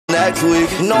next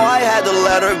week. No, I had to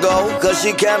let her go, cause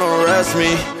she can't arrest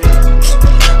me.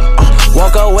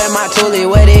 Woke up with my toolie,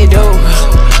 what it do?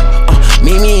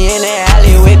 Meet me in the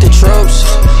alley with the troops.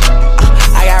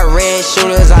 I got red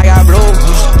shooters, I got blue.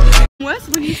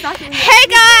 Hey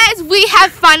guys, we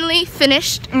have finally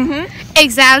finished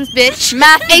exams, bitch.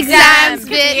 Math exams,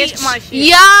 bitch.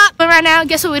 Yeah. But right now,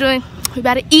 guess what we're doing? We're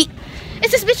about to eat.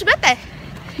 It's this bitch's birthday.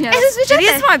 Yes. It's this bitch's birthday.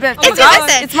 It is my birthday. It's your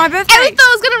birthday. It's my birthday. And we thought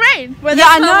it was gonna rain. Well, yeah,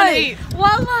 I know.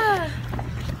 Voila.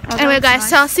 Anyway, guys,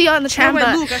 so I'll see you on the tram.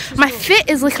 But my fit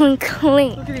is looking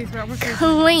clean. Look at these, bro.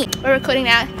 Clean. We're recording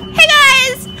now. Hey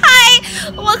guys, hi.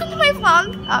 Welcome to my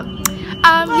vlog.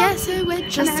 Yeah, so we're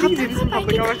just It's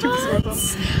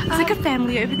like a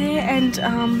family over there, and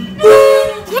I'm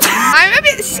a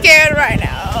bit scared right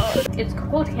now. It's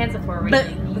called cancer for a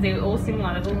reason, because they're all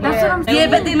similar. That's what I'm saying. Yeah,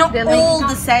 but they're not all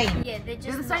the same. Yeah, they're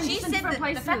just the same. She said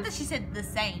the fact that she said the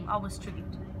same, I was triggered.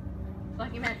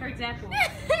 Like, for example,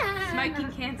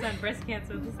 smoking cancer and breast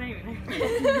cancer are the same.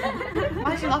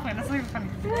 Why is she laughing? That's not even funny.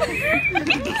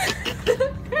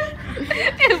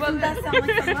 Doesn't that sound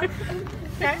like someone?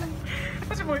 Okay.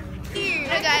 What's your point?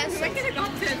 Hey guys,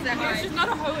 She's not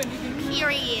a hoe and you can...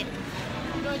 Period.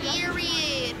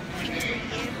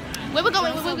 Where we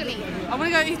going? Where we going? I want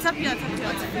to go eat up here.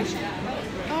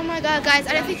 Oh my god, guys,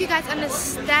 I don't think you guys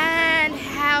understand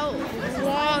how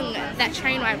long that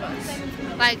train ride was.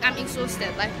 Like, I'm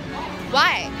exhausted. Like,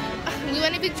 why? We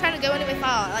weren't even trying to go anywhere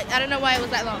far. Like, I don't know why it was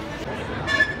that long.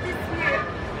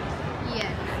 Yeah.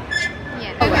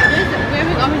 Oh, where are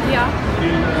we going here?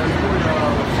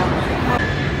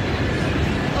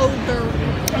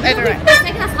 I'm over it. It's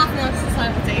taking us half an hour to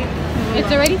decide what to eat.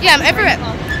 It's already? Yeah, I'm over it.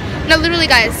 No, literally,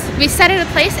 guys. We sat at a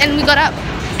place and we got up.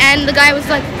 And the guy was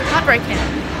like heartbroken.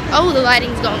 Oh, the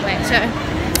lighting's gone away, so...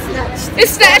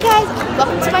 It's snatched. Guys,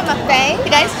 welcome to my mukbang. Hey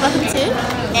guys, welcome to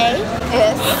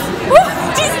A-S.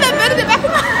 Jesus, that bird in the back of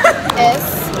my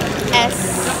S-S-M-R.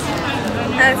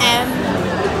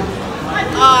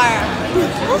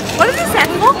 What does it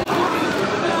stand for?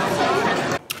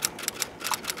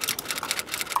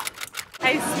 A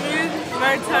smooth,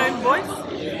 monotone voice.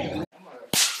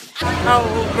 Oh,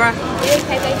 bruh.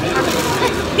 Okay, baby.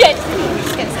 Good.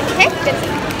 Get a second, okay? Get a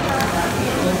second.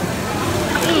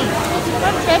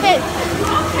 Perfect.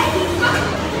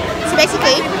 So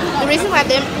basically, the reason why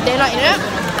they're not in it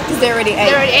is they already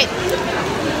ate.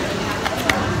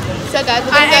 So guys,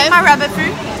 we're gonna I ate my rabbit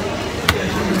food.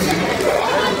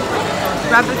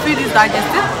 Rabbit food is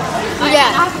digested.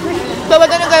 Yeah. But we're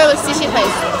gonna go to a sushi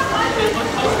place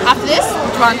after this.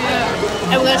 Which one?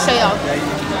 And we're gonna show y'all.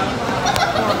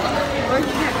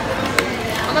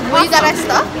 We got our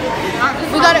stuff.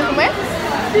 We got it from where?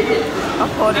 I'll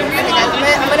hold it. Okay guys, I'm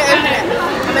gonna open it.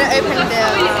 I'm gonna open the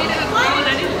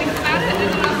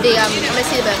I'm gonna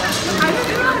see the burger.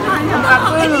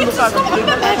 Okay, it looks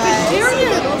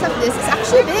like this. It's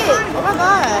actually big. Oh my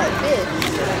god, big.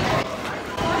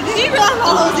 Did you realize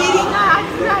all I was eating?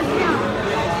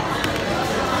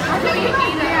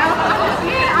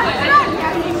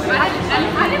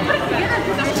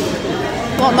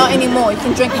 Well, not anymore. You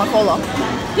can drink my cola. No,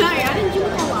 I didn't drink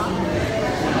cola.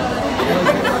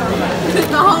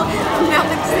 The whole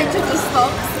mouth extension just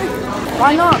stops.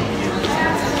 Why not?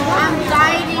 I'm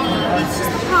dieting. It's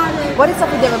just a part of... What is up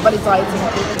with everybody dieting?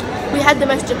 We had the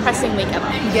most depressing week ever.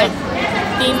 Yeah.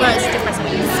 The most depressing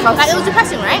week. Like, it was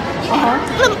depressing, right?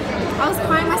 I was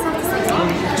crying myself to sleep.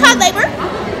 Child labor.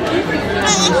 I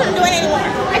couldn't do it anymore.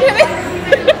 I couldn't.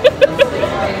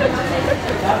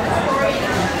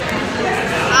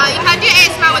 You can't do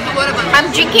ASMR with the water bottle. I'm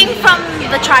drinking from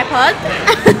the tripod.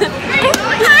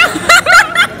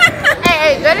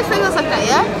 Hey, don't explain us like that,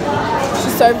 yeah?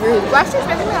 She's so rude. Why is she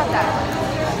explaining me like that?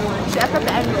 She up at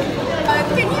the angle.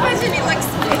 Can you imagine it like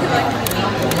split like...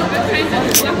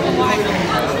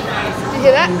 Did you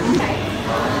hear that?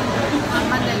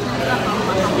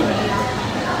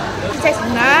 It tastes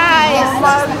nice. Oh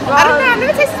my God. I don't know, I've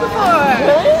never tasted this before.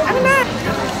 Really? I don't know.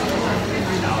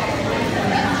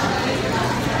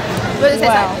 What does it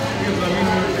taste like?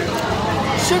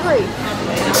 Sugary.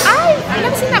 I've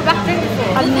never seen that black drink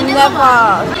before. I've never.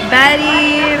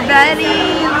 Betty,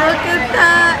 look at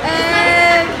that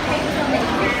egg.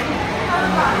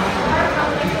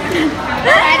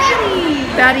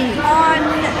 Betty. On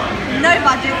no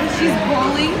budget because she's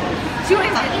bawling. She won't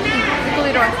like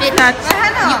Bitch,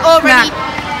 you already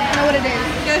know what it is.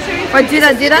 Wait, did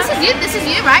I? This is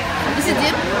you, right? This is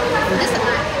you. This is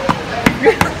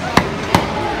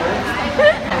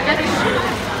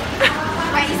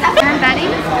Wait, is that for Betty?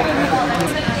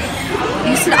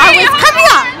 You said I was coming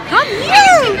up. Come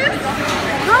here.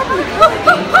 Come.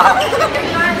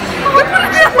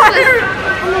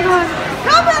 Oh my god.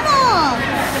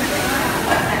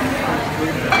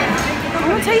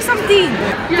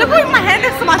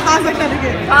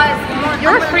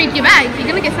 You're a freak. You're bad. You're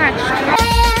gonna get snatched.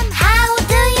 How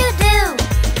do you do?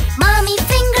 Mommy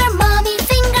finger,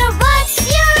 what's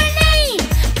your name?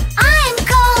 I'm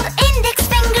called Index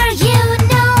Finger, you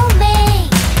know me.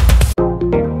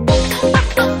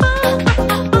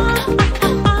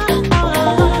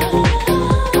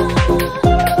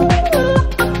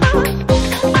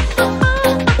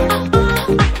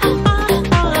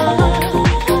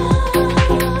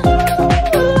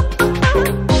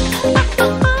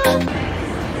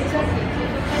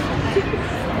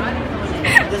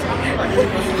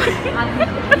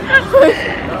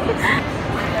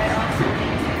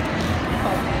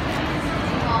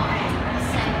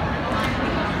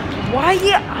 Why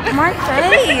you my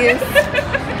face?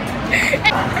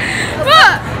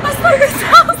 What? That's like this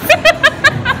house.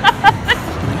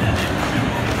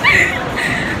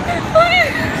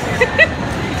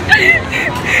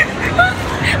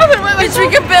 Bitch, we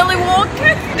can barely walk.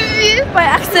 By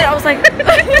accident, I was like.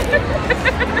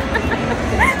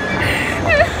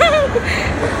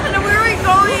 And where are we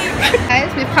going?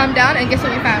 Guys, we've come down and guess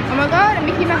what we found? Oh my god, a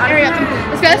Mickey Mouse area.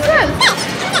 Let's go, let's go.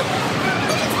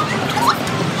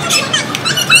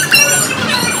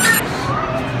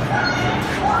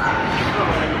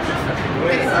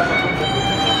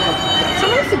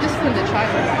 Someone needs to discipline the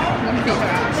child. Let me beat her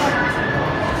ass.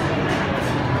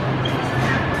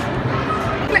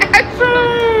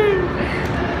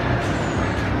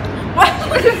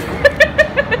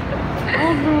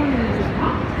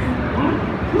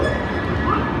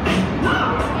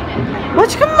 Why'd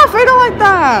you come in my photo like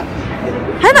that?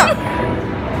 Hannah!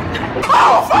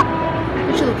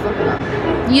 You should look fucked up.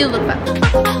 You look fucked up.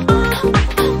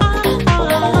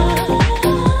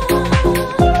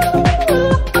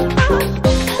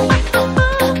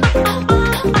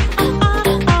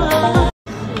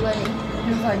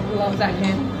 Love that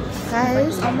can.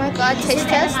 Guys, oh my god, taste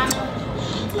test.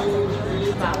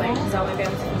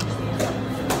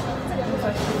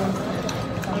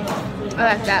 I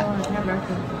like that.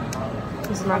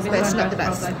 It's not But it's not the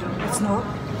best. It's not?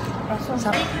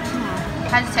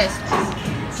 How does it taste?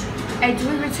 Hey, do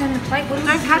we return the plate? What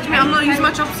Don't catch me, I'm not using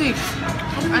my chopsticks.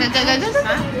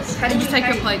 How Did you take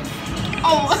your plate?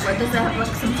 Oh, does it have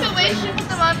like some so wait, should put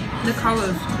them on. The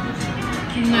colours.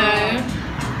 No.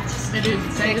 It is.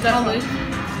 Say the colours.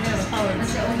 Yeah, the colours.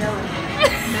 There's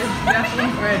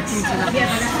definitely red.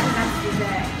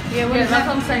 Yeah, that's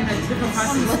what I'm saying. There's different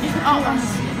prices.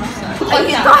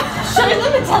 Show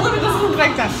them and tell them it doesn't look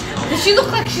like that. Does she look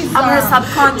like she's I'm her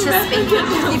subconscious speaking.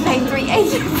 You paid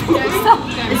 $3.80 for yourself.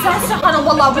 Is that Shahana?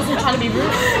 Well, I wasn't trying to be rude.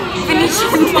 Finish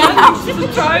it now. She's a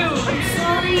child. I'm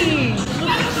sorry.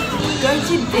 Don't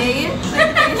you dare.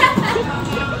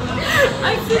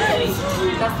 I'm sorry.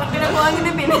 That's not gonna work in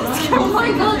a minute. Oh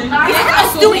my god. I'm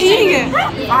Still eating it.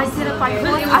 I said if I could,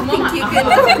 I think you could.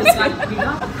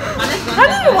 How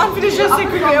do you want finish your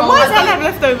secret meal? Why does that have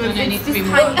leftovers? There needs to be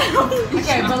more.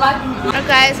 Okay, but like. Alright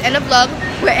guys, end of vlog.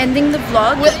 We're ending the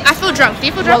vlog. I feel drunk. Do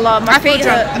you feel drunk? Wallah, my feet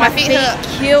drunk. hurt. My feet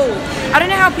kill. I don't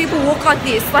know how people walk like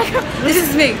this. Like, this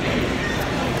is me.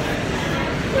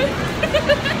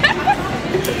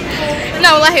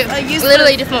 No, like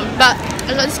literally different. But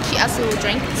I got this cute ass little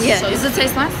drink. Yeah. So Does it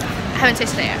taste nice? I haven't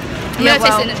tasted it yet. I'm Yeah, gonna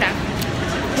taste well. it in the trap.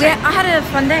 Yeah, I had a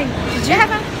fun day. Did you have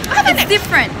fun? It's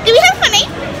different. Did we have fun, eh?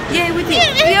 Yeah, we did.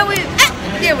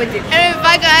 Yeah, we did.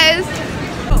 Bye guys.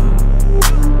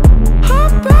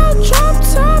 Hop out, drop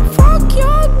top.